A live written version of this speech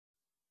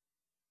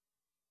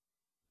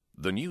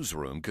The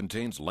Newsroom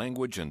contains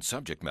language and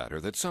subject matter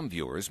that some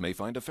viewers may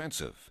find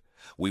offensive.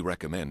 We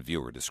recommend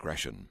viewer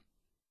discretion.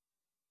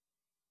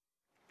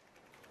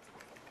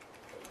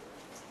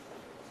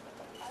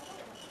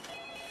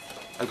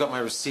 I've got my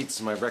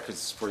receipts and my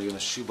records for you in a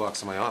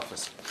shoebox in my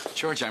office.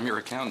 George, I'm your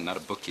accountant, not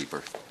a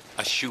bookkeeper.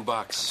 A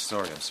shoebox.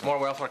 I'm sorry. More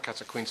welfare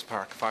cuts at Queen's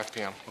Park, 5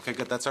 p.m. Okay,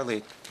 good. That's our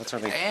lead.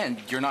 And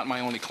you're not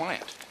my only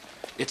client.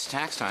 It's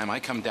tax time.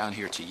 I come down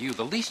here to you.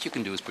 The least you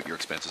can do is put your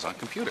expenses on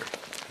computer.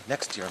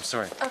 Next year, I'm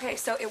sorry. Okay,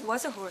 so it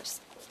was a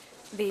horse.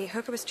 The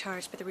hooker was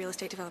charged, but the real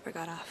estate developer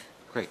got off.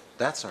 Great.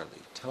 That's our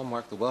lead. Tell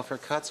Mark the welfare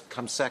cuts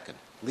come second.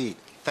 Lead.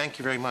 Thank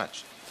you very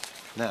much.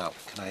 Now,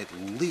 can I at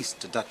least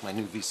deduct my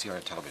new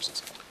VCR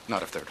televisions?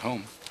 Not if they're at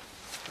home.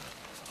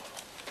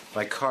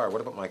 My car.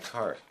 What about my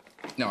car?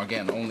 Now,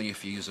 again, only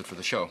if you use it for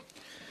the show.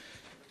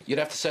 You'd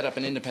have to set up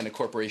an independent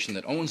corporation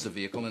that owns the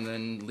vehicle and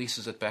then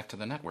leases it back to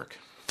the network.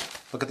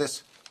 Look at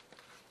this.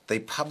 They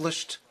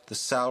published the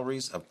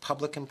salaries of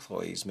public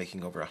employees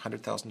making over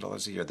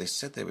 $100,000 a year. They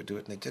said they would do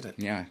it, and they did it.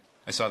 Yeah,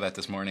 I saw that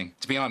this morning.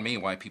 It's beyond me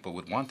why people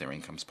would want their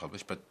incomes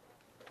published, but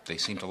they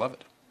seem to love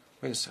it.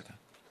 Wait a second.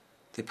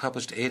 They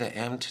published Ada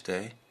M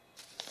today,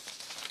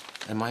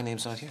 and my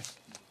name's not here.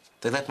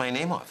 They let my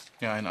name off.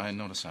 Yeah, I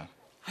noticed that.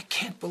 I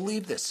can't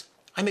believe this.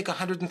 I make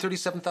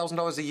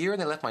 $137,000 a year,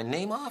 and they let my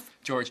name off?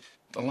 George,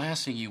 the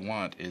last thing you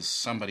want is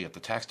somebody at the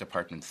tax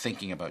department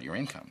thinking about your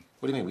income.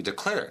 What do you mean? We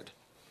declared.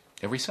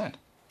 Every cent.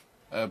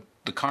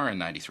 The car in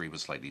 '93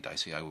 was slightly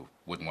dicey. I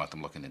wouldn't want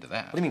them looking into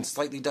that. What do you mean,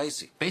 slightly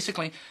dicey?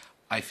 Basically,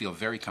 I feel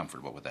very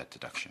comfortable with that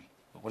deduction.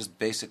 What does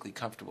basically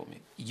comfortable mean?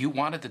 You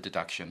wanted the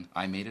deduction.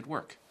 I made it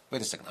work.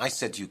 Wait a second. I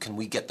said to you, can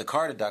we get the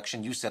car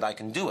deduction? You said I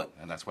can do it.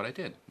 And that's what I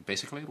did.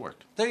 Basically, it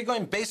worked. There you're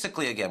going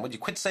basically again. Would you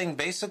quit saying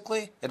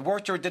basically? It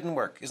worked or it didn't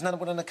work. Isn't that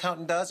what an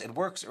accountant does? It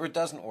works or it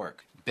doesn't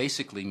work.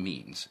 Basically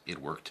means it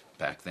worked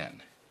back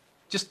then.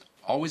 Just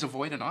always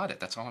avoid an audit.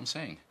 That's all I'm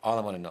saying. All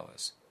I want to know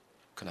is,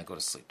 can I go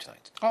to sleep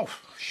tonight? Oh,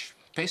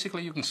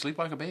 basically you can sleep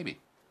like a baby.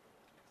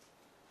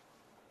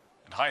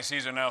 And high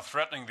seas are now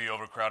threatening the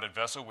overcrowded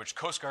vessel, which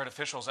Coast Guard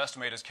officials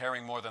estimate is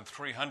carrying more than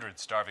 300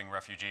 starving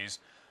refugees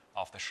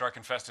off the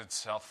shark-infested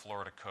South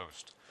Florida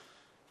coast.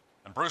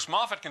 And Bruce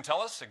Moffat can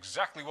tell us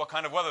exactly what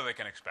kind of weather they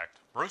can expect.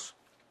 Bruce?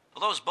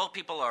 Well, those boat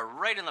people are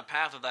right in the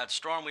path of that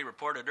storm we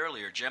reported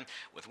earlier, Jim,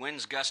 with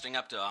winds gusting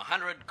up to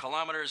 100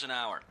 kilometers an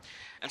hour.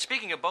 And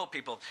speaking of boat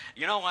people,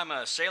 you know I'm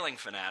a sailing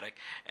fanatic,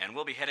 and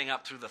we'll be heading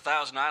up through the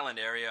Thousand Island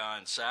area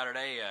on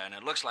Saturday, and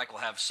it looks like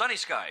we'll have sunny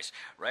skies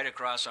right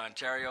across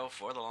Ontario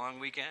for the long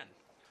weekend.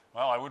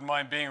 Well, I wouldn't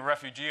mind being a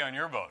refugee on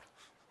your boat.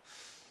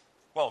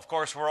 Well, of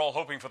course, we're all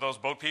hoping for those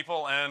boat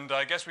people, and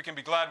I guess we can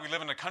be glad we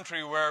live in a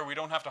country where we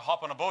don't have to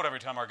hop on a boat every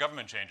time our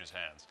government changes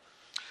hands.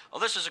 Well,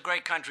 this is a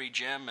great country,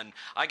 Jim, and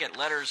I get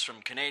letters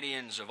from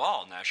Canadians of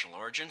all national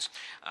origins.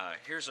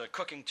 Here's a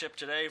cooking tip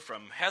today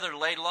from Heather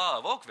Laidlaw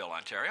of Oakville,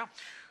 Ontario,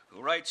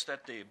 who writes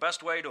that the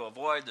best way to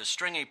avoid the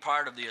stringy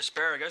part of the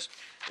asparagus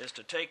is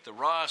to take the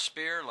raw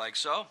spear like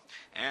so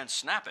and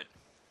snap it.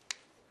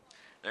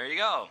 There you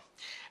go.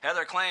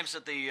 Heather claims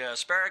that the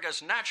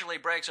asparagus naturally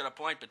breaks at a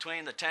point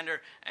between the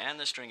tender and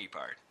the stringy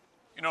part.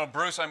 You know,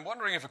 Bruce, I'm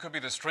wondering if it could be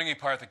the stringy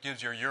part that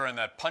gives your urine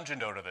that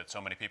pungent odor that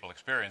so many people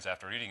experience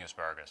after eating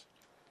asparagus.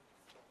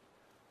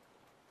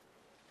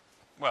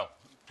 Well,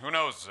 who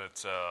knows?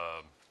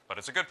 But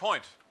it's a good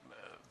point.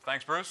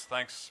 Thanks, Bruce.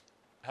 Thanks,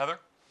 Heather.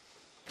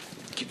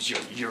 Gives your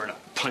urine a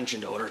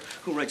pungent odor.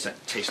 Who writes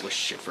that tasteless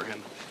shit for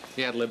him?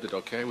 He ad-libbed it,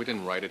 okay? We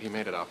didn't write it. He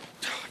made it up.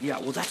 Yeah,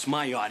 well, that's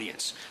my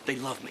audience. They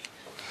love me.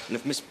 And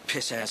if Miss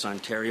Piss-Ass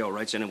Ontario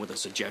writes in with a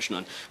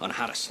suggestion on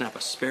how to snap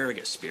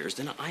asparagus spears,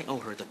 then I owe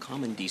her the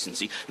common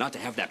decency not to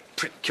have that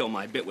prick kill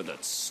my bit with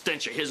a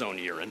stench of his own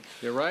urine.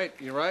 You're right.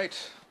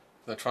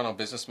 The Toronto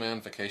businessman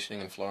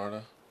vacationing in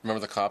Florida. Remember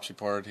the cops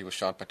reported he was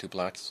shot by 2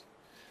 blacks?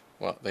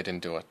 Well, they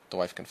didn't do it. The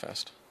wife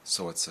confessed.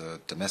 So it's a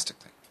domestic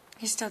thing?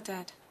 He's still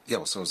dead. Yeah,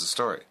 well, so is the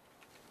story.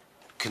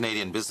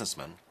 Canadian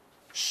businessman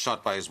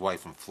shot by his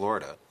wife in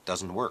Florida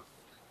doesn't work.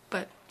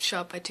 But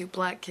shot by 2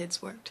 black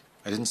kids worked.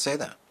 I didn't say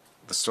that.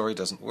 The story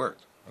doesn't work,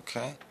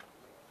 okay?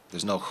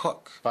 There's no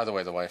hook. By the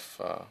way, the wife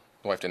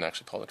didn't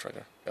actually pull the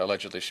trigger.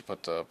 Allegedly, she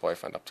put the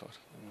boyfriend up to it.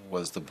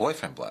 Was the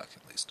boyfriend black,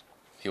 at least?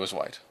 He was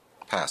white.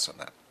 Pass on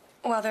that.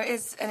 Well, there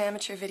is an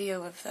amateur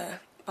video of the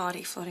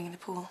body floating in the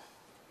pool.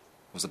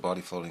 Was the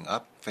body floating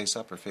up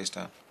or face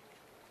down?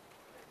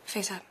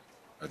 Face up.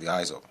 Are the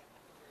eyes open?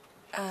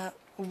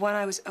 One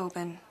eye was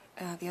open,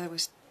 the other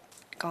was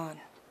gone.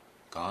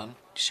 Gone?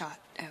 Shot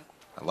out.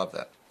 I love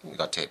that. We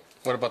got tape.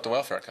 What about the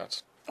welfare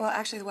cuts? Well,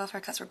 actually, the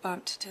welfare cuts were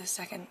bumped to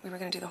second. We were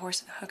going to do the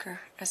horse and the hooker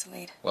as the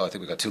lead. Well, I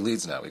think we got 2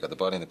 leads now. We got the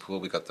body in the pool,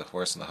 we got the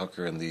horse and the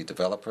hooker and the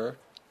developer.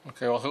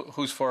 Okay, well,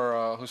 who's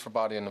for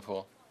body in the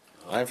pool?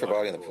 I'm for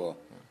body in the pool.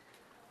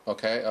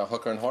 Okay,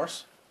 hooker and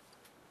horse?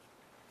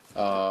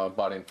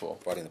 Body in the pool.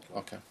 Body in the pool.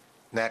 Okay.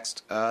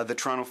 Next, the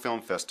Toronto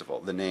Film Festival.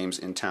 The names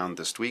in town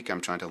this week.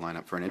 I'm trying to line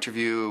up for an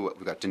interview.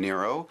 We've got De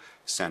Niro,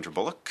 Sandra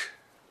Bullock,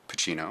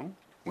 Pacino,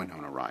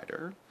 Winona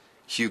Ryder,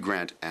 Hugh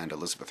Grant and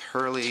Elizabeth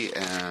Hurley,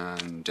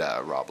 and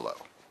Rob Lowe.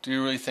 Do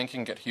you really think you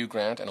can get Hugh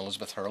Grant and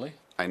Elizabeth Hurley?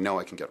 I know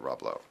I can get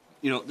Rob Lowe.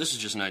 You know, this is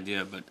just an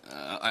idea, but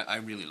I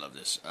really love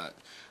this. I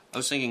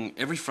was thinking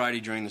every Friday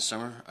during the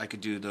summer, I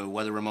could do the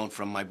weather remote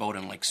from my boat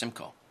on Lake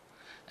Simcoe.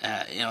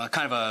 You know,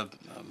 kind of a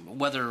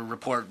weather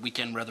report,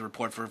 weekend weather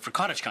report for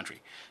cottage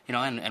country. You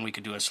know, and we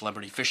could do a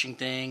celebrity fishing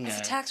thing. It's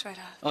a tax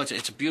write-off. Oh,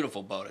 it's a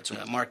beautiful boat. It's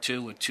a Mark II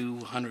with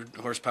 200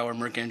 horsepower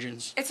Merc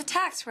engines. It's a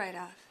tax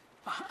write-off.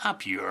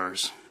 Up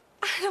yours.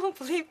 I don't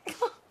believe...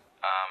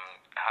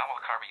 How will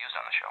a car be used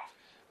on the show?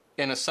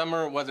 In a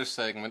summer weather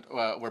segment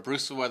where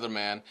Bruce the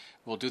Weatherman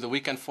will do the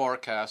weekend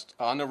forecast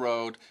on the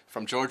road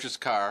from George's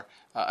car,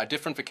 a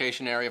different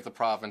vacation area of the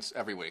province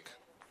every week.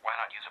 Why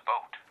not use a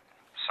boat?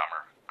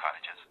 Summer,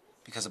 cottages.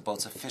 Because a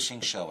boat's a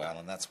fishing show,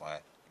 Alan, that's why.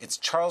 It's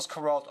Charles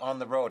Kuralt on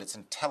the road. It's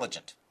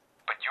intelligent.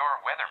 But your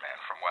weatherman,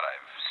 from what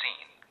I've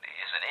seen,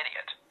 is an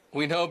idiot.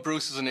 We know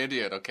Bruce is an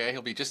idiot, okay?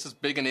 He'll be just as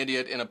big an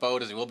idiot in a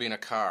boat as he will be in a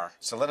car.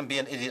 So let him be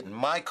an idiot in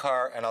my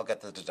car, and I'll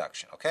get the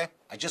deduction, okay?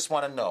 I just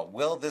want to know,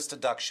 will this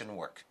deduction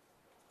work?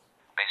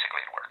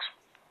 Basically, it works.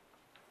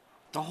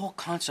 The whole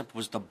concept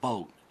was the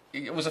boat.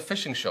 It was a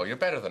fishing show. You're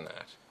better than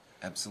that.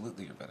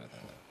 Absolutely, you're better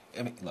than that.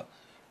 I mean, look,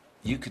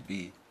 you could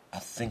be a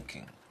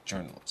thinking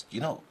journalist.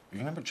 You know,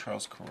 remember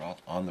Charles Kuralt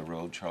on the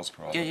road, Charles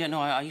Kuralt? Yeah,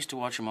 no, I used to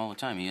watch him all the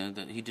time.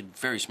 He did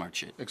very smart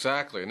shit.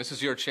 Exactly, and this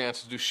is your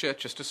chance to do shit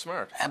just as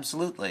smart.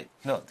 Absolutely.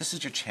 No, this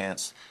is your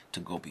chance to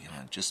go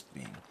beyond just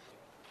being,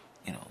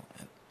 you know,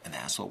 an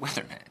asshole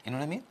weatherman. You know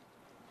what I mean?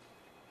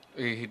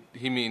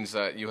 He means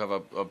that you have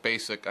a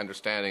basic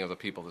understanding of the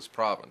people of this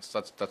province.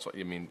 That's what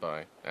you mean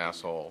by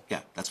asshole.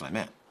 Yeah, that's what I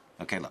meant.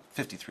 Okay, look,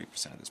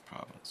 53% of this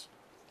province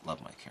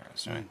love Mike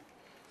Harris, right?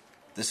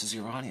 This is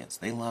your audience.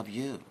 They love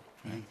you,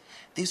 right?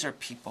 These are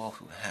people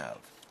who have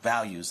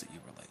values that you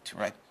relate to,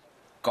 right?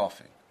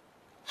 Golfing,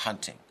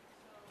 hunting,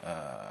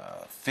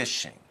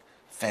 fishing,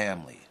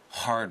 family,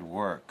 hard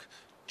work,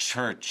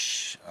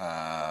 church,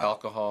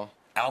 Alcohol.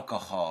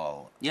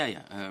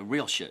 Yeah,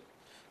 real shit.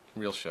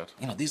 Real shit.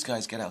 You know, these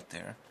guys get out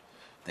there,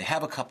 they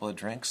have a couple of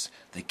drinks,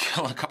 they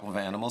kill a couple of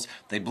animals,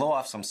 they blow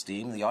off some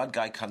steam, the odd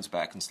guy comes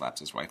back and slaps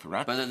his wife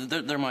around.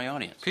 But they're my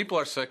audience. People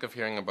are sick of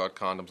hearing about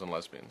condoms and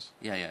lesbians.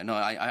 Yeah, no,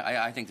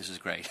 I think this is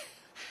great.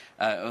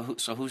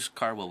 So whose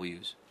car will we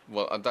use?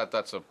 Well,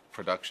 that's a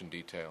production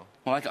detail.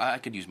 Well, I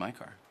could use my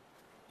car.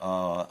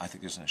 I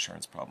think there's an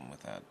insurance problem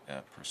with that,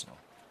 personal.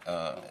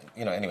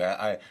 You know,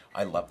 anyway,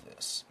 I love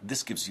this.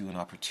 This gives you an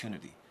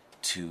opportunity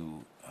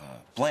to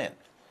blend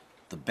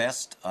the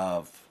best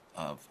of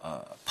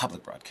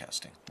public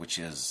broadcasting, which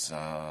is...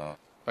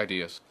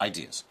 Ideas,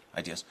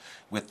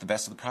 with the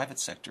best of the private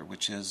sector,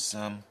 which is...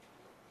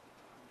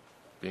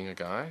 Being a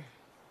guy?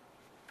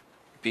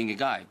 Being a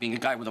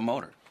guy with a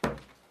motor.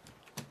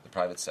 The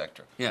private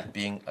sector. Yeah.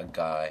 Being a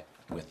guy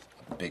with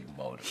a big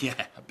motor.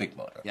 Yeah. A big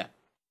motor. Yeah.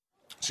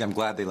 See, I'm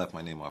glad they left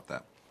my name off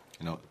that.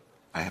 You know,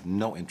 I have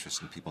no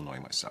interest in people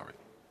knowing my salary.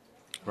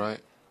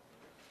 Right.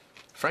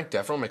 Frank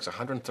Devereaux makes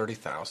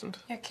 $130,000?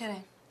 You're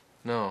kidding.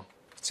 No.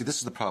 See, this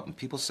is the problem.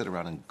 People sit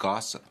around and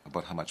gossip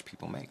about how much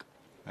people make,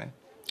 right?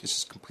 It's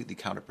just completely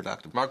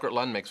counterproductive. Margaret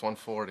Lunn makes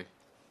 $140.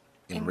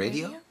 In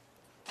radio?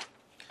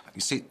 You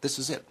see, this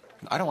is it.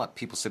 I don't want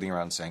people sitting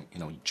around saying, you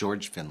know,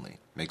 George Finley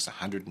makes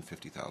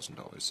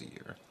 $150,000 a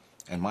year,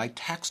 and my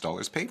tax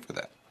dollars paid for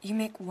that. You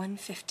make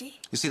 $150?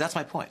 You see, that's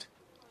my point.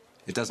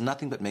 It does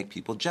nothing but make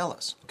people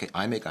jealous. Okay,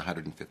 I make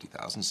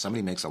 $150,000.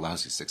 Somebody makes a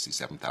lousy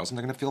 $67,000.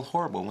 They're going to feel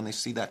horrible when they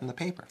see that in the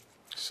paper.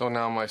 So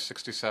now my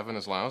 67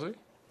 is lousy?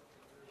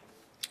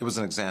 It was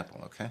an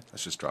example, okay?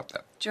 Let's just drop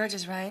that. George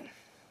is right.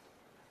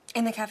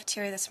 In the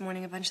cafeteria this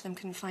morning, a bunch of them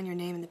couldn't find your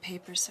name in the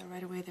paper, so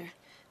right away they're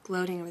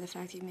gloating over the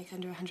fact that you make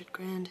under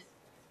 $100,000.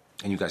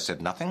 And you guys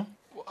said nothing?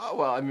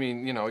 Well, I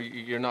mean, you know,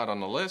 you're not on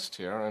the list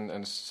here,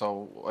 and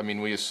so, I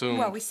mean, we assume...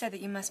 Well, we said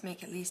that you must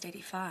make at least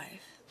 $85,000.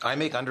 I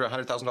make under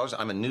 $100,000.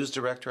 I'm a news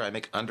director. I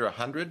make under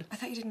 $100,000. I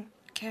thought you didn't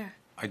care.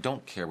 I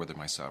don't care whether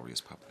my salary is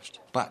published.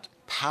 But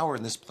power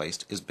in this place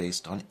is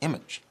based on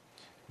image.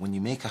 When you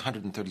make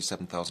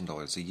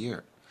 $137,000 a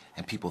year,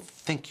 and people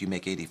think you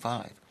make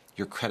 $85,000,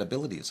 your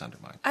credibility is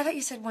undermined. I thought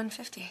you said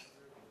 $150,000.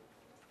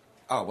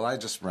 Oh, well, I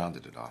just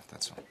rounded it off,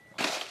 that's all.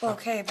 Well,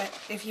 okay, but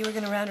if you were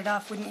going to round it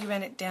off, wouldn't you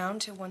round it down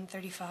to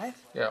 $135,000?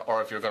 Yeah,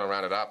 or if you're going to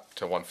round it up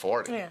to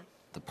 $140,000. Yeah.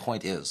 The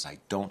point is, I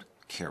don't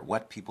care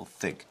what people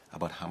think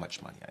about how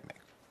much money I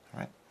make, all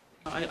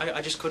right?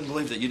 I just couldn't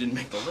believe that you didn't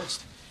make the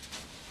list.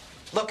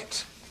 Look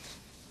it.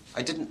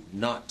 I didn't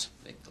not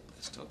make the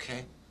list,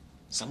 okay?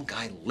 Some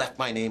guy left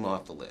my name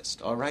off the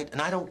list, all right?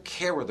 And I don't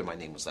care whether my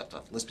name was left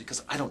off the list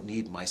because I don't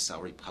need my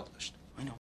salary published.